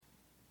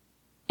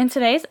In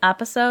today's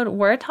episode,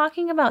 we're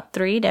talking about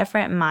 3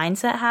 different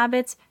mindset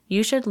habits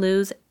you should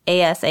lose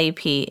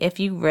ASAP if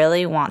you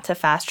really want to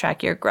fast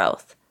track your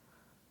growth.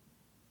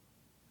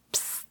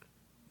 Psst,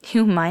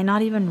 you might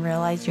not even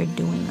realize you're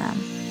doing them.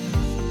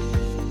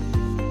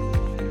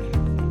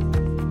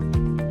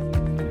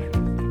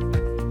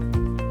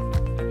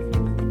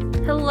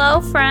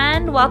 Hello,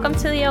 friend. Welcome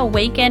to the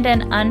Awakened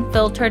and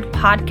Unfiltered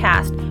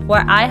podcast,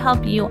 where I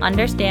help you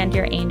understand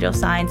your angel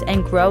signs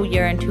and grow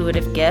your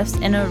intuitive gifts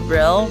in a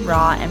real,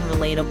 raw, and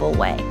relatable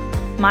way.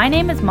 My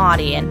name is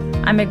Maudie, and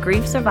I'm a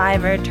grief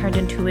survivor turned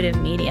intuitive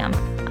medium.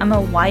 I'm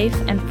a wife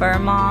and fur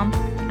mom.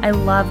 I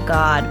love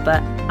God,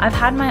 but I've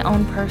had my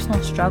own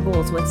personal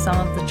struggles with some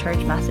of the church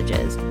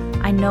messages.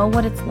 I know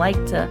what it's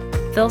like to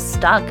feel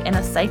stuck in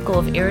a cycle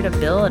of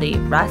irritability,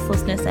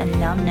 restlessness, and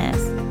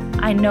numbness.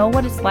 I know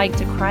what it's like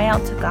to cry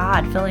out to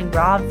God, feeling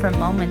robbed from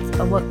moments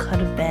of what could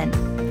have been,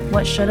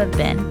 what should have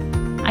been.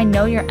 I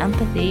know your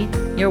empathy,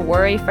 your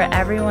worry for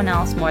everyone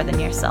else more than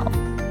yourself.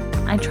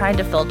 I tried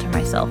to filter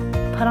myself,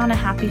 put on a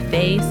happy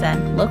face,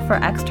 and look for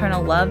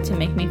external love to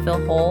make me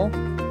feel whole,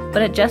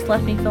 but it just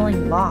left me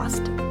feeling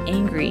lost,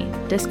 angry,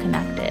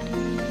 disconnected.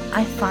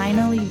 I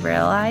finally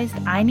realized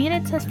I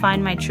needed to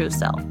find my true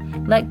self,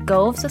 let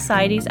go of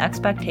society's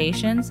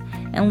expectations,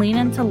 and lean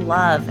into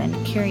love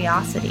and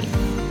curiosity.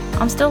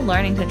 I'm still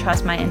learning to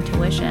trust my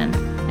intuition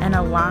and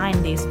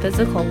align these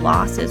physical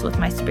losses with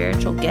my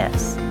spiritual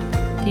gifts.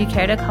 Do you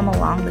care to come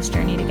along this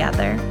journey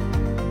together?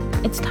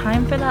 It's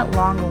time for that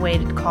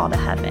long-awaited call to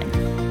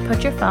heaven.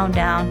 Put your phone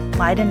down,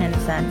 light an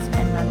incense,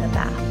 and run the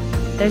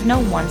bath. There's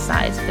no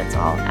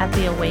one-size-fits-all at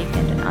the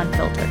Awakened and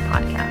Unfiltered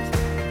podcast.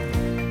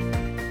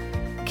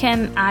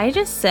 Can I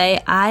just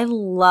say I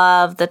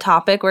love the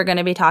topic we're going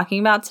to be talking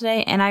about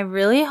today, and I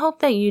really hope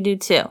that you do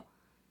too.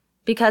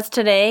 Because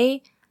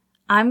today,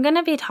 I'm going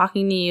to be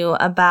talking to you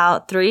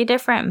about 3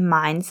 different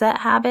mindset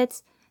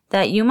habits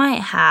that you might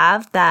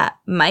have that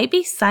might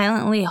be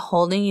silently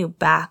holding you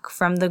back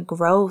from the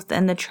growth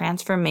and the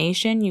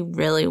transformation you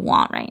really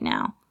want right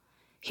now.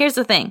 Here's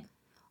the thing.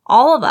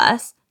 All of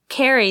us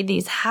carry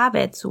these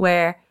habits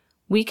where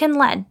we can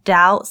let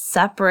doubt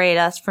separate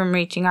us from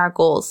reaching our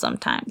goals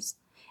sometimes.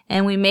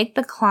 And we make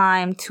the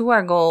climb to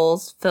our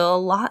goals feel a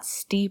lot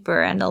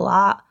steeper and a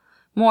lot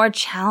more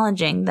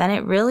challenging than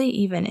it really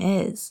even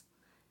is.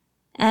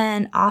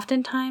 And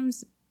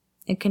oftentimes,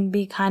 it can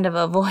be kind of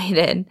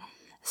avoided.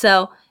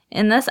 So,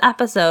 in this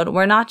episode,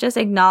 we're not just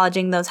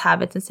acknowledging those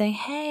habits and saying,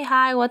 hey,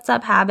 hi, what's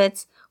up,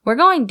 habits? We're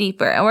going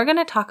deeper, and we're going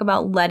to talk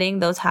about letting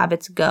those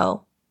habits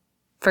go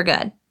for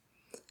good.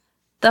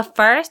 The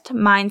first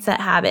mindset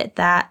habit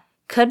that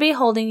could be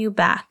holding you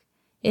back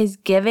is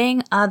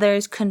giving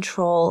others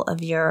control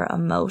of your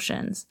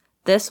emotions.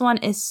 This one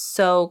is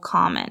so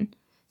common.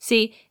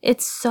 See,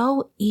 it's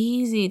so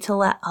easy to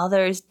let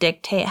others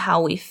dictate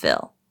how we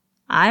feel.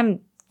 I'm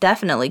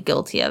definitely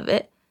guilty of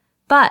it,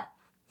 but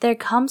there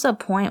comes a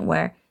point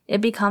where it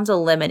becomes a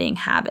limiting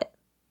habit.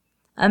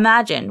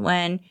 Imagine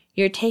when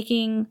you're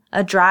taking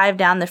a drive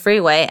down the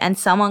freeway and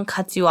someone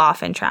cuts you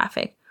off in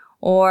traffic,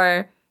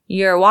 or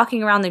you're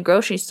walking around the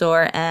grocery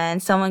store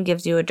and someone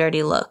gives you a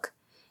dirty look.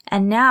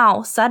 And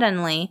now,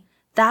 suddenly,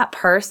 that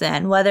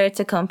person, whether it's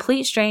a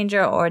complete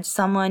stranger or it's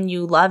someone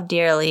you love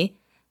dearly,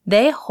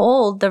 they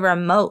hold the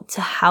remote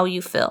to how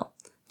you feel,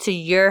 to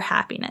your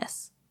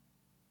happiness.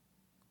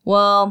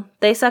 Well,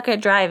 they suck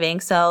at driving,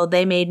 so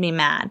they made me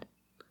mad.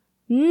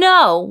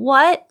 No,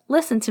 what?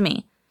 Listen to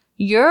me.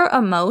 Your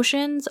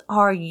emotions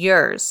are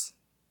yours.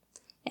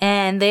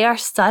 And they are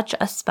such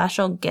a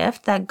special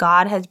gift that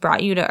God has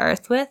brought you to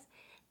earth with.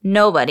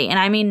 Nobody, and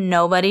I mean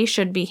nobody,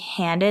 should be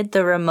handed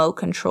the remote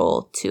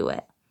control to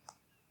it.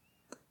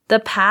 The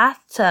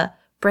path to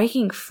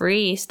breaking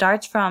free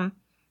starts from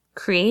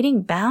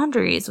creating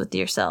boundaries with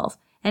yourself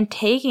and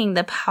taking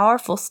the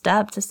powerful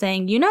step to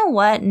saying, you know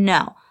what?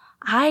 No.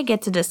 I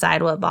get to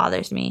decide what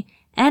bothers me,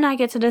 and I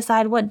get to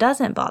decide what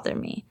doesn't bother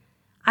me.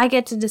 I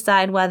get to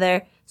decide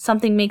whether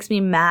something makes me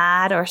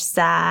mad or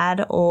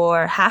sad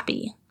or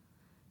happy.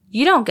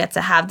 You don't get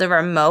to have the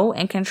remote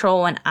and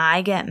control when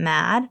I get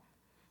mad.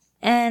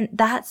 And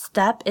that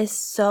step is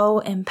so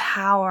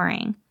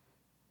empowering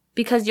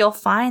because you'll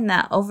find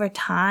that over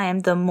time,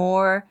 the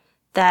more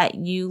that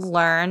you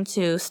learn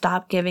to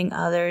stop giving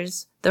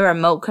others the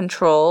remote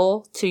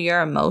control to your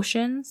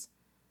emotions,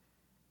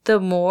 the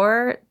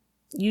more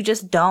you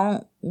just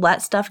don't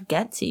let stuff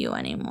get to you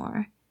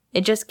anymore.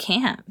 It just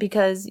can't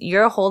because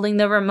you're holding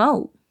the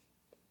remote.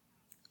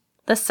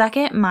 The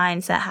second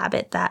mindset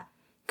habit that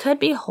could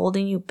be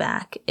holding you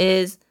back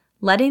is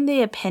letting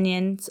the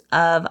opinions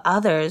of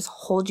others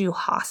hold you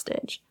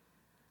hostage.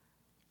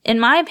 In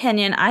my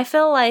opinion, I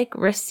feel like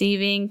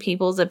receiving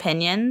people's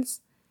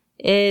opinions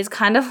is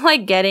kind of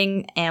like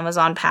getting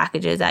Amazon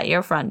packages at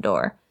your front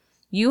door.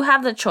 You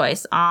have the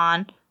choice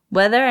on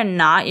whether or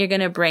not you're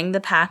going to bring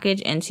the package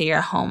into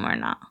your home or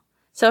not.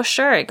 So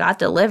sure, it got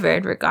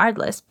delivered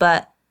regardless,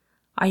 but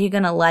are you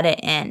going to let it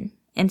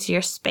into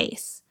your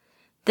space?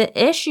 The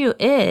issue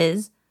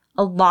is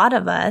a lot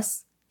of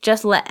us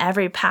just let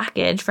every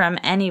package from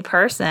any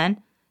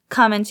person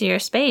come into your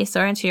space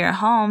or into your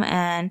home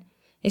and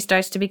it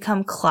starts to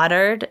become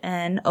cluttered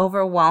and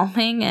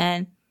overwhelming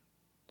and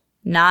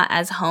not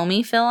as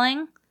homey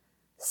feeling.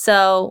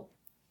 So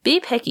be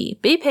picky.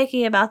 Be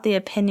picky about the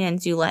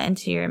opinions you let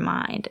into your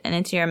mind and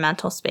into your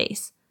mental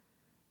space.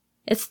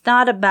 It's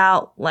not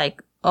about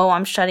like, oh,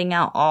 I'm shutting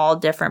out all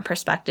different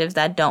perspectives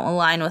that don't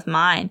align with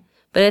mine,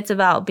 but it's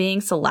about being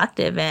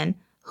selective in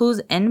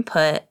whose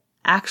input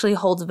actually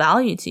holds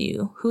value to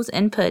you. Whose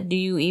input do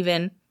you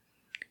even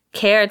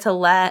care to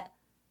let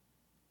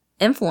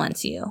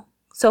influence you?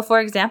 So for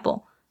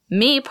example,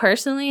 me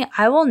personally,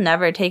 I will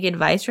never take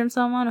advice from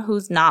someone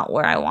who's not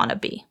where I want to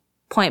be.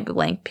 Point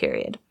blank,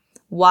 period.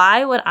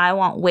 Why would I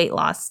want weight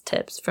loss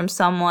tips from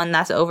someone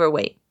that's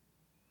overweight?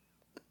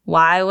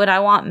 Why would I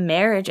want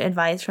marriage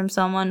advice from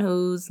someone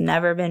who's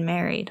never been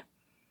married?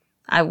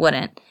 I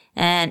wouldn't.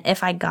 And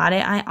if I got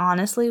it, I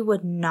honestly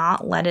would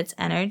not let its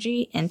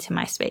energy into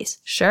my space.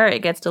 Sure,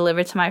 it gets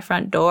delivered to my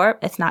front door.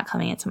 It's not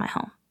coming into my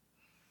home.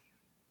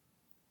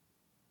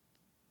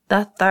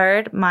 The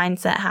third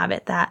mindset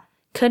habit that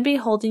could be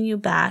holding you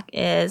back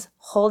is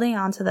holding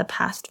on to the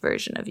past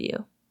version of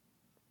you.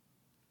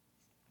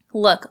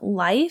 Look,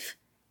 life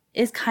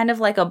is kind of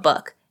like a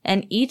book,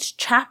 and each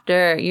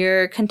chapter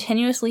you're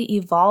continuously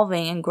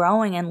evolving and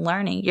growing and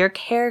learning. Your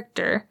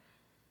character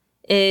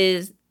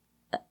is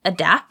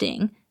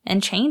adapting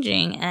and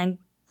changing and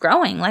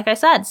growing, like I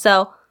said.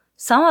 So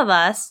some of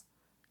us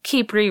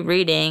keep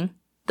rereading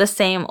the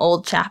same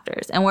old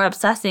chapters and we're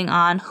obsessing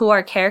on who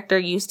our character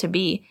used to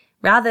be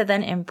rather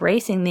than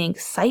embracing the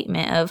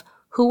excitement of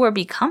who we're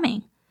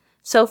becoming.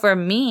 So for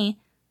me,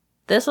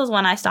 this was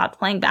when I stopped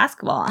playing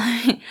basketball.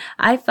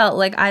 I felt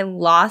like I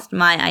lost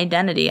my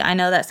identity. I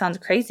know that sounds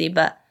crazy,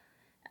 but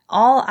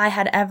all I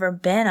had ever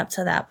been up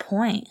to that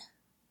point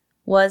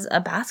was a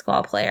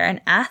basketball player,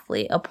 an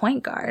athlete, a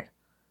point guard.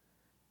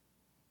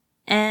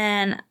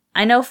 And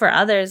I know for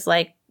others,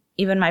 like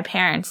even my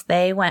parents,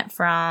 they went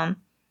from,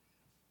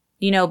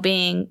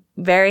 being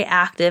very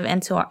active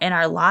in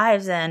our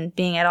lives and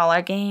being at all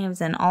our games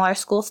and all our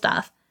school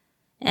stuff.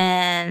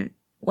 And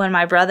when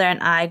my brother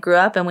and I grew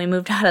up and we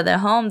moved out of their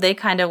home, they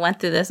kind of went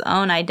through this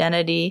own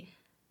identity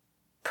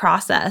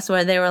process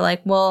where they were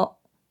like, well,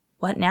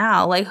 what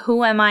now? Like,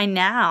 who am I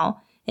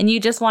now? And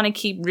you just want to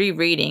keep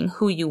rereading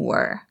who you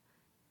were.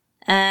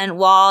 And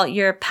while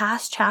your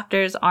past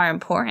chapters are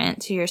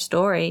important to your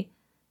story,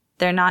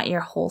 they're not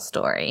your whole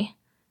story.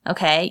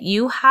 Okay?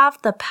 You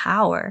have the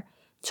power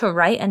to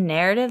write a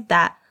narrative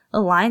that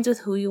aligns with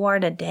who you are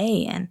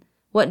today and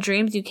what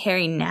dreams you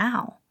carry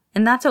now.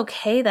 And that's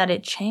okay that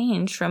it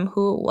changed from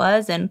who it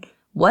was and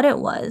what it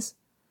was.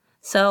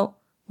 So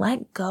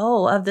let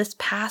go of this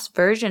past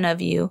version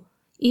of you,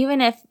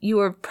 even if you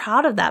were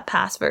proud of that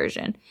past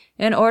version,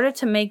 in order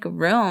to make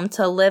room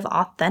to live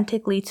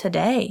authentically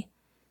today.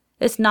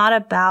 It's not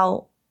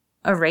about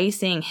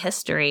erasing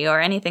history or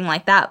anything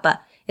like that,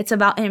 but it's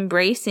about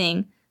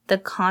embracing the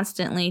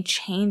constantly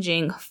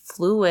changing,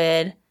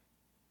 fluid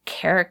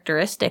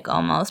characteristic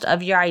almost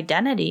of your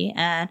identity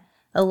and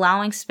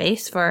allowing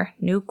space for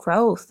new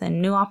growth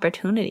and new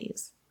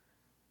opportunities.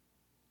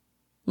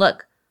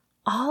 Look,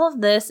 all of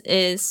this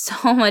is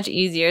so much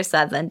easier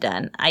said than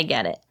done. I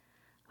get it.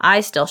 I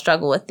still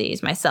struggle with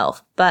these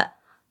myself, but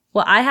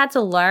what I had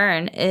to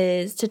learn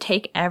is to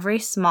take every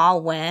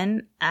small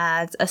win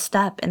as a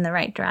step in the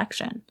right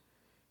direction.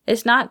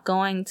 It's not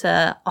going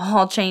to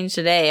all change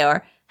today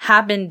or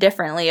happen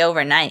differently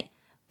overnight,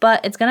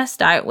 but it's going to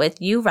start with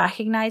you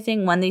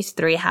recognizing when these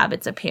 3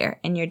 habits appear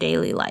in your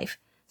daily life.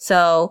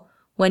 So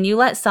when you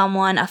let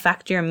someone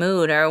affect your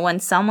mood, or when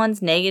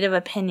someone's negative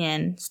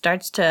opinion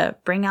starts to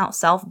bring out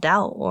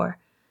self-doubt, or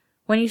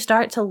when you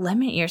start to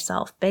limit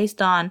yourself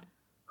based on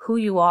who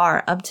you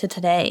are up to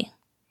today.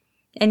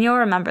 And you'll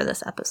remember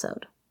this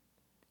episode.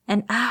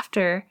 And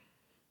after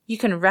you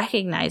can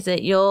recognize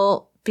it,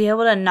 you'll be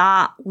able to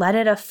not let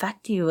it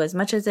affect you as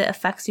much as it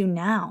affects you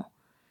now.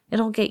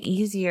 It'll get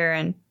easier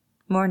and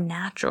more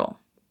natural.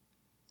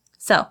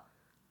 So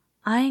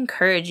I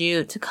encourage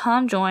you to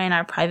come join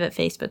our private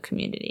Facebook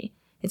community.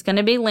 It's going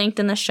to be linked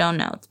in the show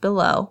notes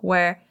below,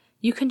 where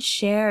you can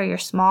share your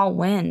small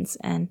wins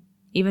and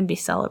even be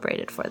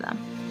celebrated for them.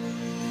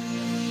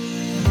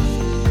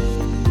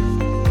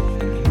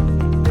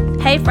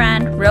 Hey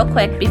friend, real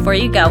quick before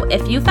you go,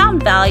 if you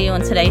found value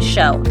in today's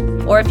show,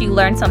 or if you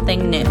learned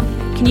something new,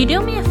 can you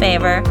do me a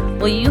favor?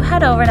 Will you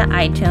head over to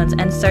iTunes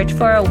and search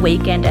for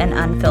Awakened and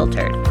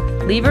Unfiltered?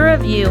 Leave a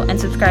review and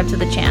subscribe to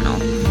the channel.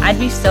 I'd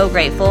be so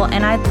grateful,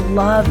 and I'd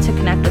love to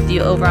connect with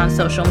you over on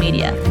social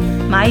media.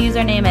 My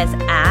username is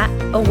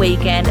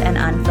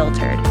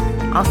 @awakenedandunfiltered.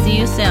 I'll see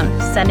you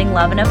soon. Sending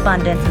love and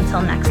abundance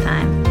until next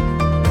time.